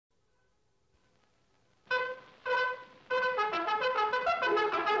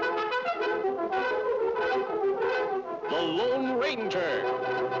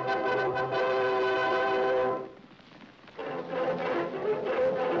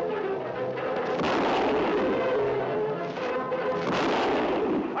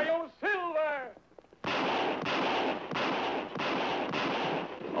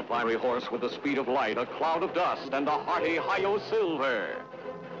fiery horse with the speed of light, a cloud of dust, and a hearty hi-yo silver.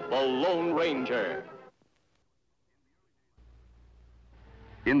 The Lone Ranger.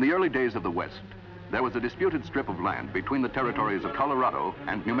 In the early days of the West, there was a disputed strip of land between the territories of Colorado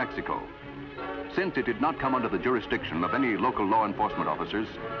and New Mexico. Since it did not come under the jurisdiction of any local law enforcement officers,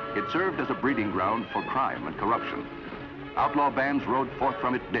 it served as a breeding ground for crime and corruption. Outlaw bands rode forth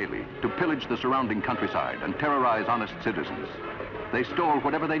from it daily to pillage the surrounding countryside and terrorize honest citizens. They stole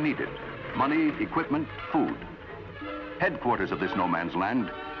whatever they needed: money, equipment, food. Headquarters of this no man's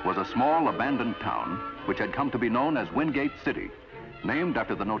land was a small abandoned town which had come to be known as Wingate City, named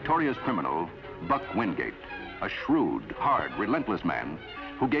after the notorious criminal Buck Wingate, a shrewd, hard, relentless man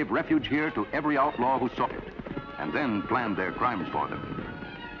who gave refuge here to every outlaw who sought it, and then planned their crimes for them.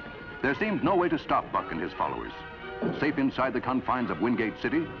 There seemed no way to stop Buck and his followers. Safe inside the confines of Wingate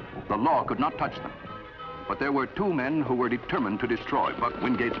City, the law could not touch them. But there were two men who were determined to destroy Buck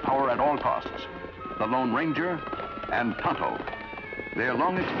Wingate's power at all costs: the Lone Ranger and Tonto. Their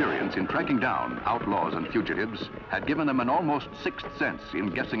long experience in tracking down outlaws and fugitives had given them an almost sixth sense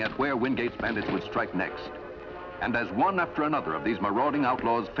in guessing at where Wingate's bandits would strike next. And as one after another of these marauding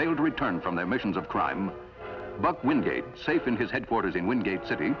outlaws failed to return from their missions of crime, Buck Wingate, safe in his headquarters in Wingate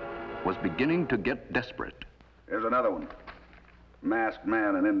City, was beginning to get desperate. Here's another one. Masked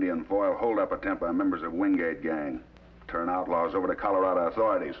man and Indian foil hold-up attempt by members of Wingate gang. Turn outlaws over to Colorado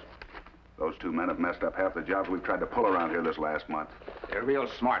authorities. Those two men have messed up half the jobs we've tried to pull around here this last month. They're real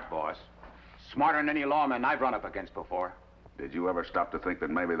smart, boss. Smarter than any lawman I've run up against before. Did you ever stop to think that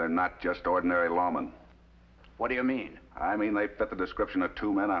maybe they're not just ordinary lawmen? What do you mean? I mean they fit the description of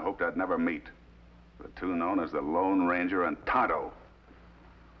two men I hoped I'd never meet. The two known as the Lone Ranger and Tonto.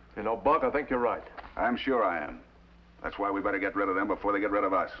 You know, Buck, I think you're right. I'm sure I am. That's why we better get rid of them before they get rid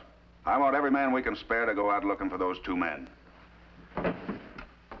of us. I want every man we can spare to go out looking for those two men.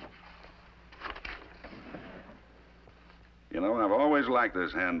 You know, I've always liked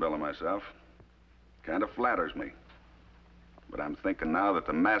this handbill of myself. Kind of flatters me. But I'm thinking now that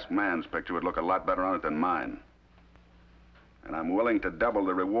the masked man's picture would look a lot better on it than mine. And I'm willing to double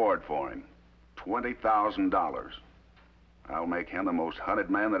the reward for him. $20,000. I'll make him the most hunted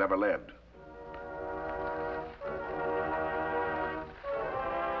man that ever lived.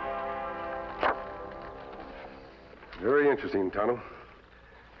 Very interesting, Tonto.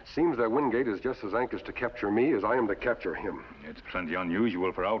 It seems that Wingate is just as anxious to capture me as I am to capture him. It's plenty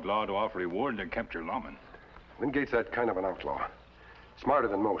unusual for outlaw to offer reward to capture lawmen. Wingate's that kind of an outlaw. Smarter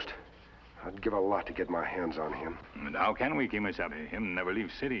than most. I'd give a lot to get my hands on him. And how can we, Kemo Sabe? Him never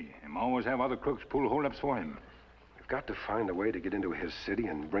leave city. Him always have other crooks pull holdups for him. We've got to find a way to get into his city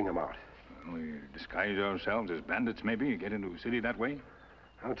and bring him out. Well, we disguise ourselves as bandits, maybe, get into the city that way?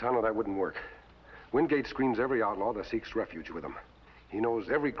 No, Tonto, that wouldn't work. Wingate screens every outlaw that seeks refuge with him. He knows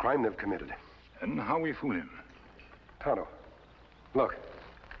every crime they've committed. And how we fool him? Tonto, look.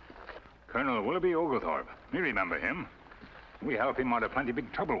 Colonel Willoughby Oglethorpe. Me remember him. We help him out of plenty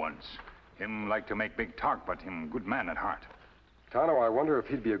big trouble once. Him like to make big talk, but him good man at heart. Tonto, I wonder if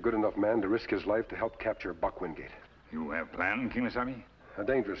he'd be a good enough man to risk his life to help capture Buck Wingate. You have plan, Kemo Sabe? A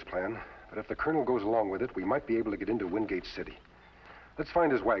dangerous plan, but if the colonel goes along with it, we might be able to get into Wingate City. Let's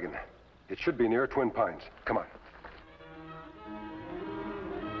find his wagon. It should be near Twin Pines. Come on.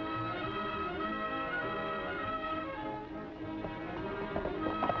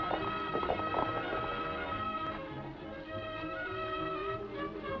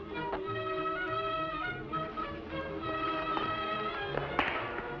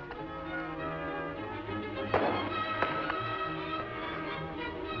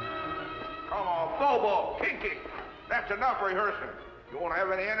 Bobo, kinky. That's enough rehearsing. You won't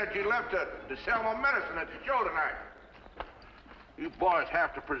have any energy left to sell my medicine at the show tonight. You boys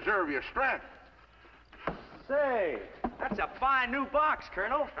have to preserve your strength. Say, that's a fine new box,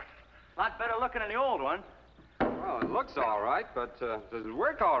 Colonel. A lot better looking than the old one. Well, it looks all right, but does it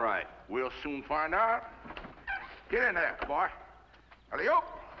work all right? We'll soon find out. Get in there, boy. Alley-oop.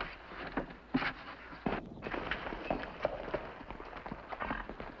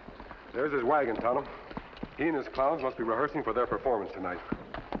 There's his wagon, Tonto. He and his clowns must be rehearsing for their performance tonight.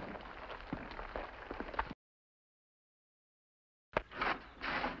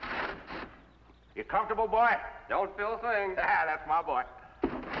 You comfortable, boy? Don't feel a thing. That's my boy.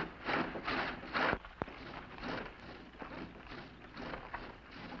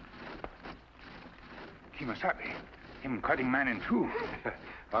 Kemo Sabe. Him cutting man in two.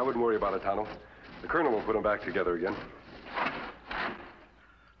 I wouldn't worry about it, Tonto. The colonel will put them back together again.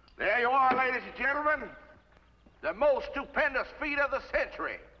 There you are, ladies and gentlemen. The most stupendous feat of the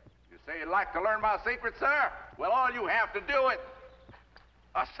century. You say you'd like to learn my secret, sir? Well, all you have to do it.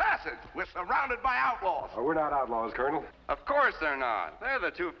 Assassins! We're surrounded by outlaws. Oh, we're not outlaws, Colonel. Of course they're not. They're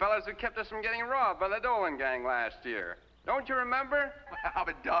the two fellas who kept us from getting robbed by the Dolan gang last year. Don't you remember? I'll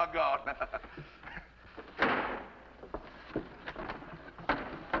be doggone.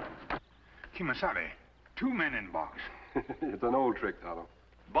 Kemo Sabe, 2 men in box. It's an old trick, Tonto.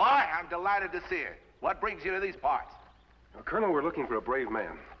 Boy, I'm delighted to see you. What brings you to these parts? Now, Colonel, we're looking for a brave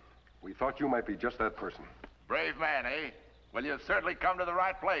man. We thought you might be just that person. Brave man, eh? Well, you've certainly come to the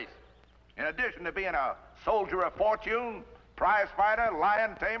right place. In addition to being a soldier of fortune, prize fighter,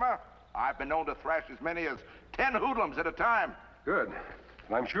 lion tamer, I've been known to thrash as many as 10 hoodlums at a time. Good.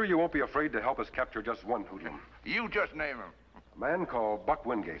 And I'm sure you won't be afraid to help us capture just one hoodlum. You just name him. A man called Buck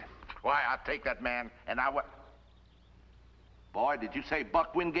Wingate. Why, I'll take that man, and I what? Boy, did you say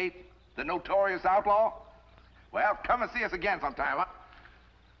Buck Wingate, the notorious outlaw? Well, come and see us again sometime, huh?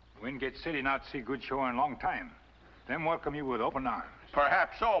 Wingate City not see good show in a long time. Them welcome you with open arms.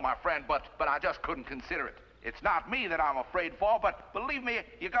 Perhaps so, my friend, but I just couldn't consider it. It's not me that I'm afraid for, but believe me,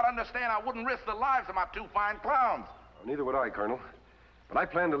 you gotta understand I wouldn't risk the lives of my 2 fine clowns. Well, neither would I, Colonel. But I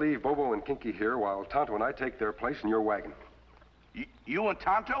plan to leave Bobo and Kinky here while Tonto and I take their place in your wagon. You and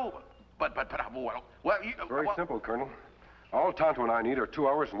Tonto? But, well, you... Very simple, Colonel. All Tonto and I need are 2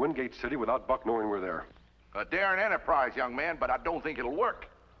 hours in Wingate City without Buck knowing we're there. A daring enterprise, young man, but I don't think it'll work.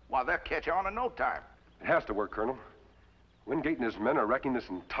 Why, they'll catch on in no time. It has to work, Colonel. Wingate and his men are wrecking this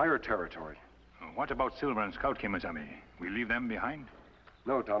entire territory. What about Silver and Scout, Kemo Sabe? We leave them behind?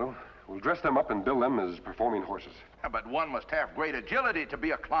 No, Tonto. We'll dress them up and bill them as performing horses. Yeah, but one must have great agility to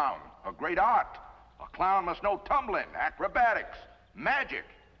be a clown, a great art. A clown must know tumbling, acrobatics, magic.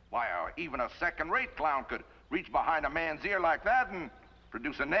 Why, even a second-rate clown could reach behind a man's ear like that and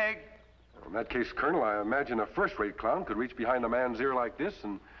produce an egg. In that case, Colonel, I imagine a first-rate clown could reach behind a man's ear like this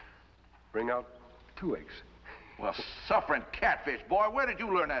and bring out 2 eggs. Well, suffering catfish, boy, where did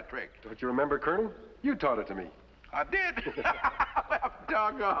you learn that trick? Don't you remember, Colonel? You taught it to me. I did? Well,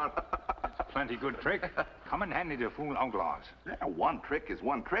 doggone. It's a plenty good trick. Come in handy to fool outlaws. Yeah, one trick is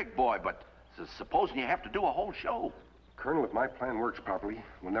one trick, boy, but supposing you have to do a whole show. Colonel, if my plan works properly,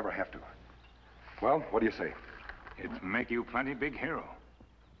 we'll never have to. Well, what do you say? It make you plenty big hero.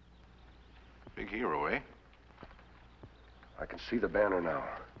 Big hero, eh? I can see the banner now.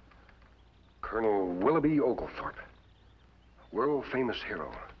 Colonel Willoughby Oglethorpe, world-famous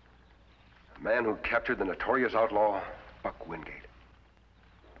hero. A man who captured the notorious outlaw, Buck Wingate.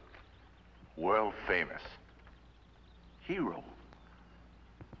 World famous. Hero.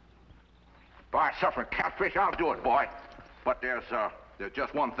 By suffering catfish, I'll do it, boy. But there's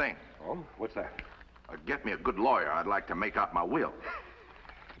just one thing. Oh, what's that? Get me a good lawyer. I'd like to make out my will.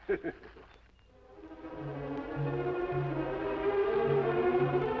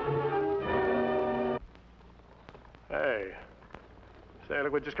 Hey. Say,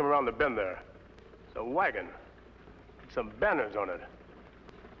 look what just come around the bend there. It's a wagon. Some banners on it.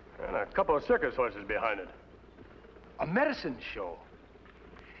 And a couple of circus horses behind it. A medicine show.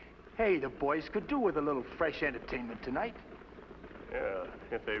 Hey, the boys could do with a little fresh entertainment tonight. Yeah,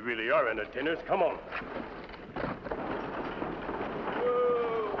 if they really are entertainers, come on.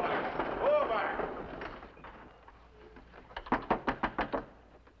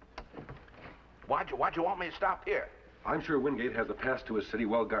 Why'd you want me to stop here? I'm sure Wingate has the pass to his city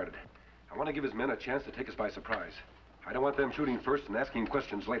well guarded. I want to give his men a chance to take us by surprise. I don't want them shooting first and asking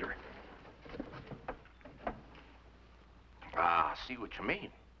questions later. Ah, I see what you mean.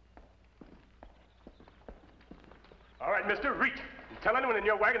 All right, mister, reach. And tell anyone in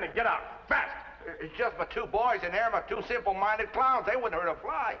your wagon to get out. Fast. It's just my 2 boys in there, my 2 simple-minded clowns. They wouldn't hurt a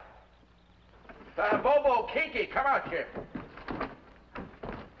fly. Bobo, Kinky, come out here.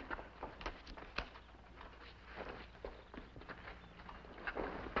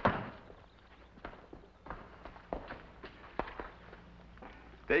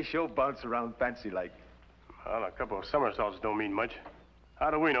 They sure bounce around fancy-like. Well, a couple of somersaults don't mean much.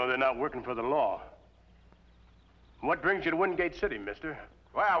 How do we know they're not working for the law? What brings you to Wingate City, mister?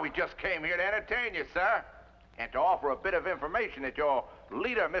 Well, we just came here to entertain you, sir. And to offer a bit of information that your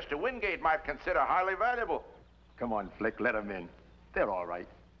leader, Mr. Wingate, might consider highly valuable. Come on, Flick, let them in. They're all right.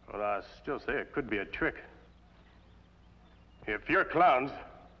 Well, I still say it could be a trick. If you're clowns,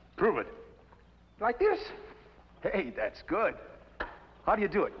 prove it. Like this? Hey, that's good. How do you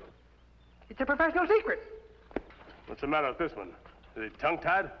do it? It's a professional secret. What's the matter with this one? Is he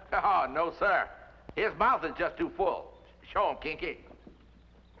tongue-tied? Oh, no, sir. His mouth is just too full. Show him, Kinky.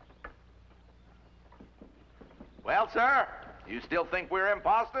 Well, sir, you still think we're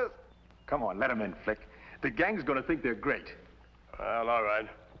imposters? Come on, let them in, Flick. The gang's gonna think they're great. Well, all right.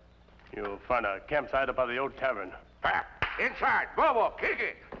 You'll find a campsite up by the old tavern. Back. Inside. Bobo, kick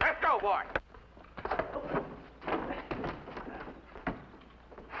it. Let's go, boy.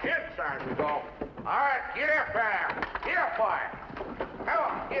 Inside we go. All right, get up there. Get up, boy. Come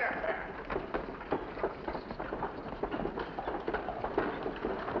on, get up there.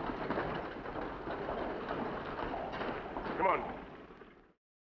 Come on.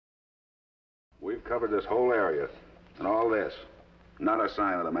 We've covered this whole area. And all this. Not a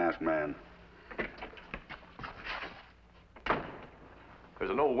sign of the masked man.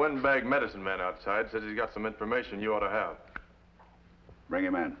 There's an old windbag medicine man outside. Says he's got some information you ought to have. Bring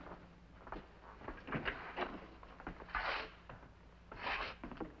him in.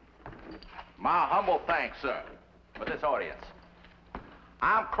 My humble thanks, sir, for this audience.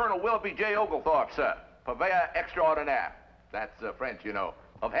 I'm Colonel Willoughby J. Oglethorpe, sir, purveyor extraordinaire. That's French, you know,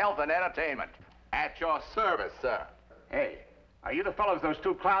 of health and entertainment. At your service, sir. Hey, are you the fellows, those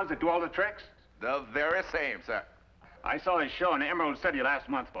two clowns that do all the tricks? The very same, sir. I saw his show in Emerald City last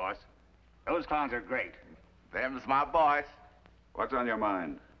month, boss. Those clowns are great. Them's my boys. What's on your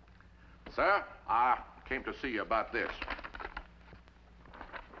mind? Sir, I came to see you about this.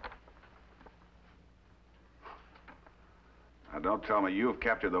 Now, don't tell me you've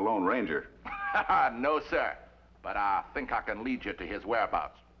captured the Lone Ranger. No, sir. But I think I can lead you to his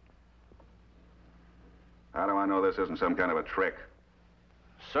whereabouts. How do I know this isn't some kind of a trick?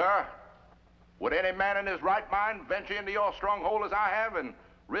 Sir, would any man in his right mind venture into your stronghold as I have and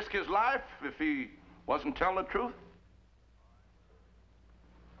risk his life if he wasn't telling the truth?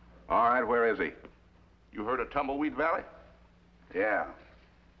 All right, where is he? You heard of Tumbleweed Valley? Yeah,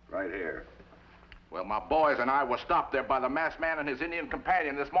 right here. Well, my boys and I were stopped there by the masked man and his Indian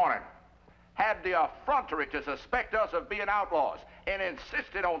companion this morning. Had the effrontery to suspect us of being outlaws and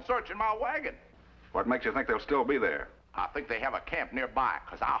insisted on searching my wagon. What makes you think they'll still be there? I think they have a camp nearby,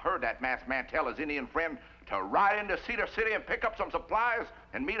 because I heard that masked man tell his Indian friend to ride into Cedar City and pick up some supplies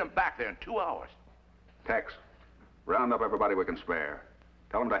and meet him back there in 2 hours. Tex, round up everybody we can spare.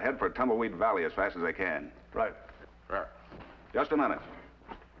 Tell them to head for Tumbleweed Valley as fast as they can. Right. Sure. Just a minute.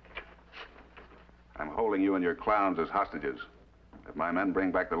 I'm holding you and your clowns as hostages. If my men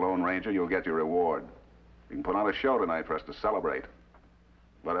bring back the Lone Ranger, you'll get your reward. You can put on a show tonight for us to celebrate.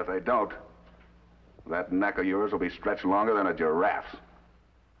 But if they don't, that neck of yours will be stretched longer than a giraffe's.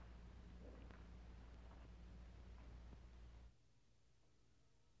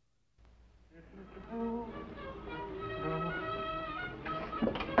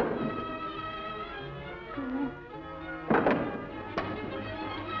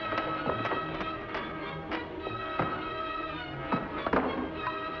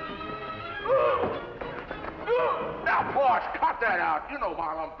 Now, boss, cut that out. You know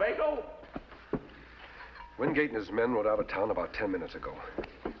my lumbago. Wingate and his men rode out of town about 10 minutes ago.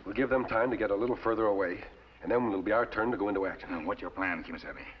 We'll give them time to get a little further away, and then it'll be our turn to go into action. What's your plan, Kemo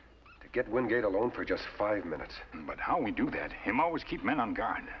Sabe? To get Wingate alone for just 5 minutes. But how we do that? Him always keep men on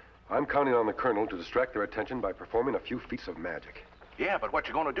guard. I'm counting on the colonel to distract their attention by performing a few feats of magic. Yeah, but what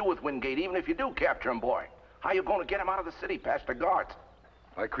you gonna do with Wingate, even if you do capture him, boy? How you gonna get him out of the city past the guards?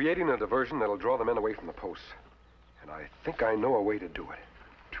 By creating a diversion that'll draw the men away from the posts. And I think I know a way to do it.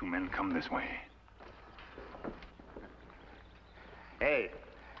 2 men come this way. Hey,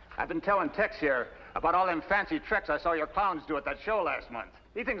 I've been telling Tex here about all them fancy tricks I saw your clowns do at that show last month.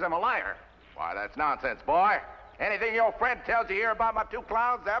 He thinks I'm a liar. Why, that's nonsense, boy. Anything your friend tells you here about my two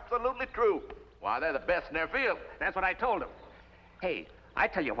clowns is absolutely true. Why, they're the best in their field. That's what I told him. Hey, I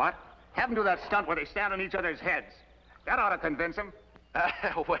tell you what, have him do that stunt where they stand on each other's heads. That ought to convince him.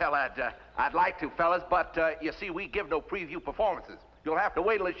 Well, I'd like to, fellas, but you see, we give no preview performances. You'll have to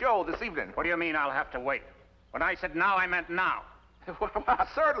wait till the show this evening. What do you mean I'll have to wait? When I said now, I meant now. Well,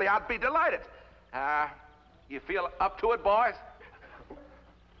 certainly, I'd be delighted. You feel up to it, boys?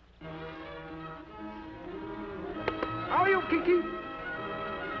 How are you, Kiki?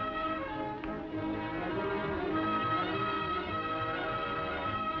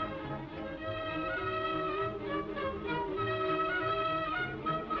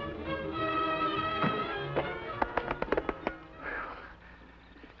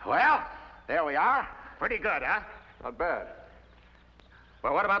 Well, there we are. Pretty good, huh? Not bad.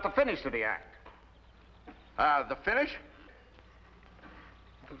 Well, what about the finish to the act? The finish?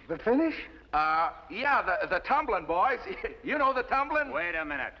 The finish? Yeah, the tumbling, boys. You know the tumbling? Wait a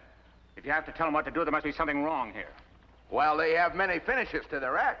minute. If you have to tell them what to do, there must be something wrong here. Well, they have many finishes to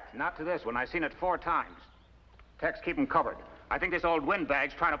their act. Not to this one. I've seen it 4 times. Tex, keep them covered. I think this old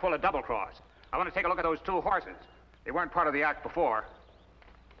windbag's trying to pull a double cross. I want to take a look at those 2 horses. They weren't part of the act before.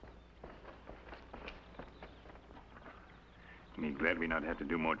 Me glad we not have to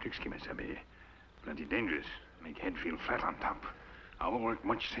do more tricks, Kemo Sabe. Plenty dangerous. Make head feel flat on top. Our work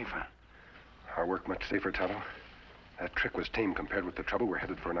much safer. Our work much safer, Tonto. That trick was tame compared with the trouble we're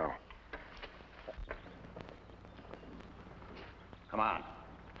headed for now. Come on.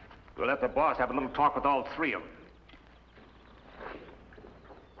 We'll let the boss have a little talk with all three of them.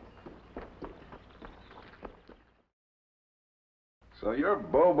 So you're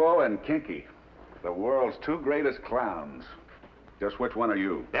Bobo and Kinky, the world's two greatest clowns. Just which one are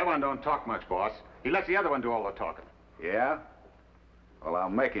you? That one don't talk much, boss. He lets the other one do all the talking. Yeah? Well, I'll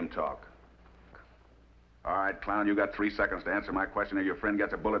make him talk. All right, clown, you got 3 seconds to answer my question or your friend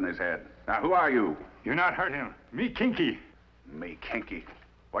gets a bullet in his head. Now, who are you? You're not hurt him. Me, Kinky. Me, Kinky?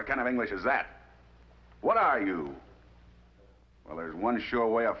 What kind of English is that? What are you? Well, there's one sure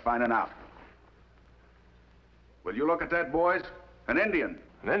way of finding out. Will you look at that, boys? An Indian.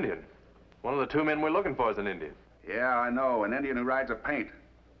 An Indian? One of the two men we're looking for is an Indian. Yeah, I know. An Indian who rides a paint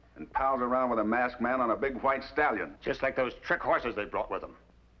and pals around with a masked man on a big white stallion. Just like those trick horses they brought with them.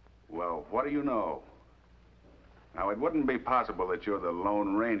 Well, what do you know? Now, it wouldn't be possible that you're the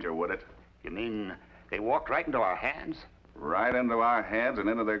Lone Ranger, would it? You mean they walked right into our hands? Right into our hands and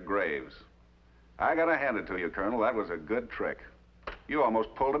into their graves. I gotta hand it to you, Colonel. That was a good trick. You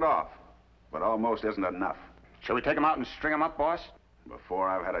almost pulled it off. But almost isn't enough. Shall we take him out and string him up, boss? Before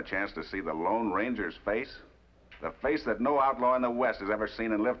I've had a chance to see the Lone Ranger's face? The face that no outlaw in the West has ever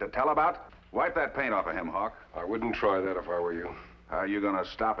seen and lived to tell about? Wipe that paint off of him, Hawk. I wouldn't try that if I were you. How are you gonna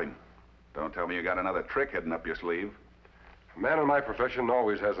stop him? Don't tell me you got another trick hidden up your sleeve. A man in my profession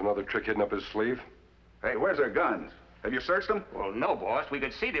always has another trick hidden up his sleeve. Hey, where's their guns? Have you searched them? Well, no, boss. We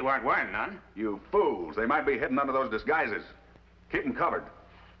could see they weren't wearing none. You fools. They might be hidden under those disguises. Keep them covered.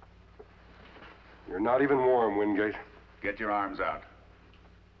 You're not even warm, Wingate. Get your arms out.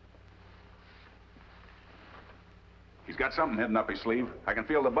 He's got something hidden up his sleeve. I can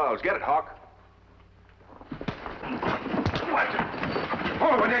feel the bulge. Get it, Hawk. What?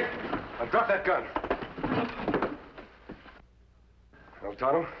 Hold on, Wingate. Now drop that gun. Well,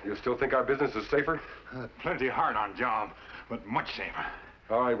 Tonto, you still think our business is safer? Plenty hard on job, but much safer.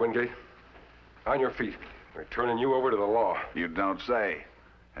 All right, Wingate. On your feet. We're turning you over to the law. You don't say.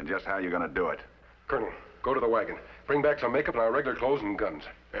 And just how you gonna do it? Colonel, go to the wagon. Bring back some makeup and our regular clothes and guns.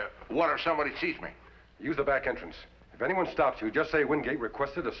 What if somebody sees me? Use the back entrance. If anyone stops you, just say Wingate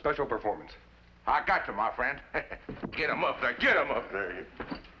requested a special performance. I got you, my friend. Get him up there. Get him up there.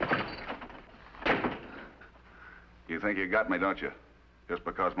 You think you got me, don't you? Just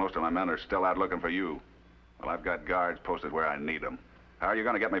because most of my men are still out looking for you. Well, I've got guards posted where I need them. How are you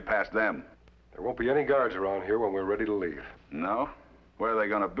going to get me past them? There won't be any guards around here when we're ready to leave. No? Where are they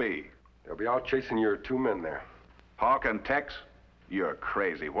going to be? They'll be out chasing your two men there. Hawk and Tex? You're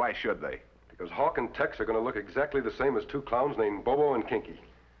crazy. Why should they? Because Hawk and Tex are going to look exactly the same as two clowns named Bobo and Kinky.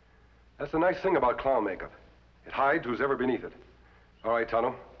 That's the nice thing about clown makeup. It hides who's ever beneath it. All right,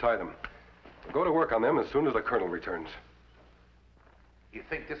 Tonto, tie them. We'll go to work on them as soon as the Colonel returns. You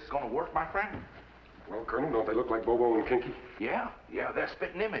think this is going to work, my friend? Well, Colonel, don't they look like Bobo and Kinky? Yeah, they're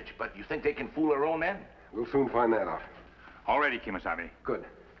spitting image, but you think they can fool their own men? We'll soon find that out. All ready, Kemo Sabe. Good.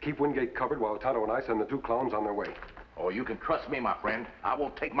 Keep Wingate covered while Tonto and I send the two clowns on their way. Oh, you can trust me, my friend. I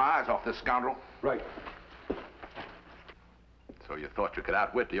won't take my eyes off this scoundrel. Right. So you thought you could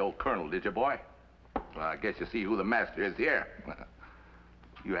outwit the old Colonel, did you, boy? Well, I guess you see who the master is here.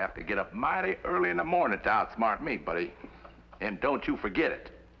 You have to get up mighty early in the morning to outsmart me, buddy. And don't you forget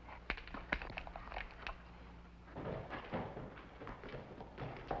it.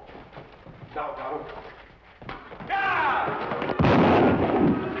 Now, Tonto.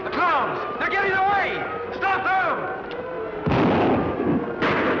 The clowns! They're getting away! Stop them!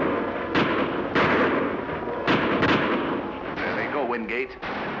 There they go, Wingate.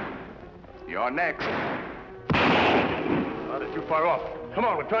 You're next. Oh, they're too far off. Come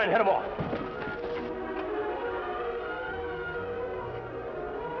on, we'll try and head them off.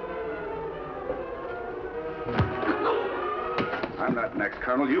 I'm not next,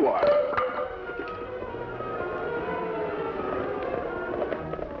 Colonel. You are.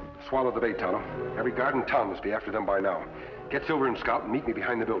 Swallow the bait, Tonto. Every guard in town must be after them by now. Get Silver and Scout and meet me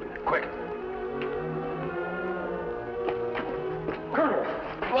behind the building. Quick. Colonel!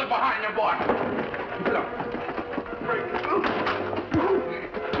 Look behind you, boy! Get up.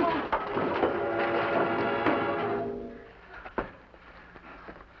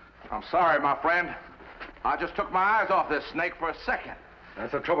 I'm sorry, my friend. I just took my eyes off this snake for a second.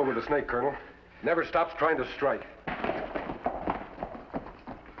 That's the trouble with the snake, Colonel. Never stops trying to strike.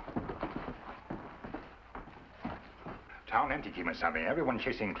 Town empty, Kemo Sabe. Everyone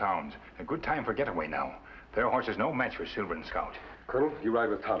chasing clowns. A good time for getaway now. Their horse is no match for Silver and Scout. Colonel, you ride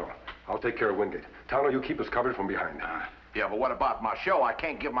with Tonto. I'll take care of Wingate. Tonto, you keep us covered from behind. Yeah, but what about my show? I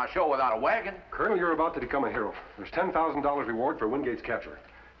can't give my show without a wagon. Colonel, you're about to become a hero. There's $10,000 reward for Wingate's capture.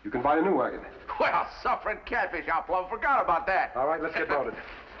 You can buy a new wagon. Well, suffering catfish, I plumb forgot about that. All right, let's get mounted.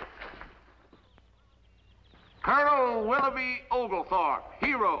 Colonel Willoughby Oglethorpe,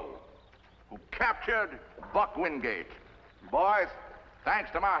 hero, who captured Buck Wingate. Boys, thanks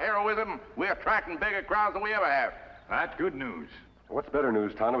to my heroism, we're attracting bigger crowds than we ever have. That's good news. What's better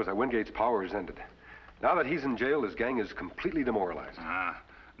news, Tonto, is that Wingate's power is ended. Now that he's in jail, his gang is completely demoralized.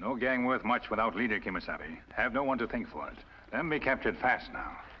 No gang worth much without leader, Kemo Sabe. Have no one to think for it. Them be captured fast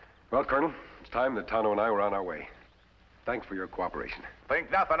now. Well, Colonel, it's time that Tonto and I were on our way. Thanks for your cooperation.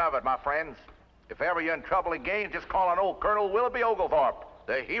 Think nothing of it, my friends. If ever you're in trouble again, just call on old Colonel Willoughby Oglethorpe,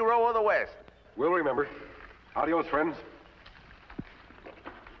 the hero of the West. We'll remember. Adios, friends.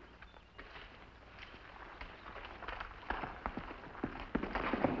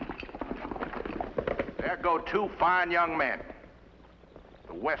 There go two fine young men.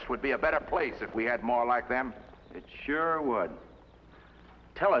 The West would be a better place if we had more like them. It sure would.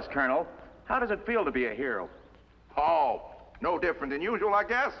 Tell us, Colonel, how does it feel to be a hero? Oh, no different than usual, I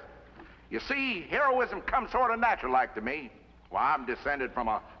guess. You see, heroism comes sort of natural like to me. Well, I'm descended from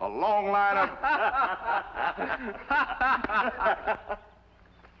a long line of...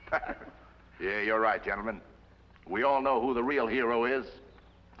 Yeah, you're right, gentlemen. We all know who the real hero is.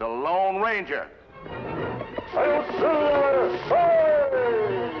 The Lone Ranger. Sail soon!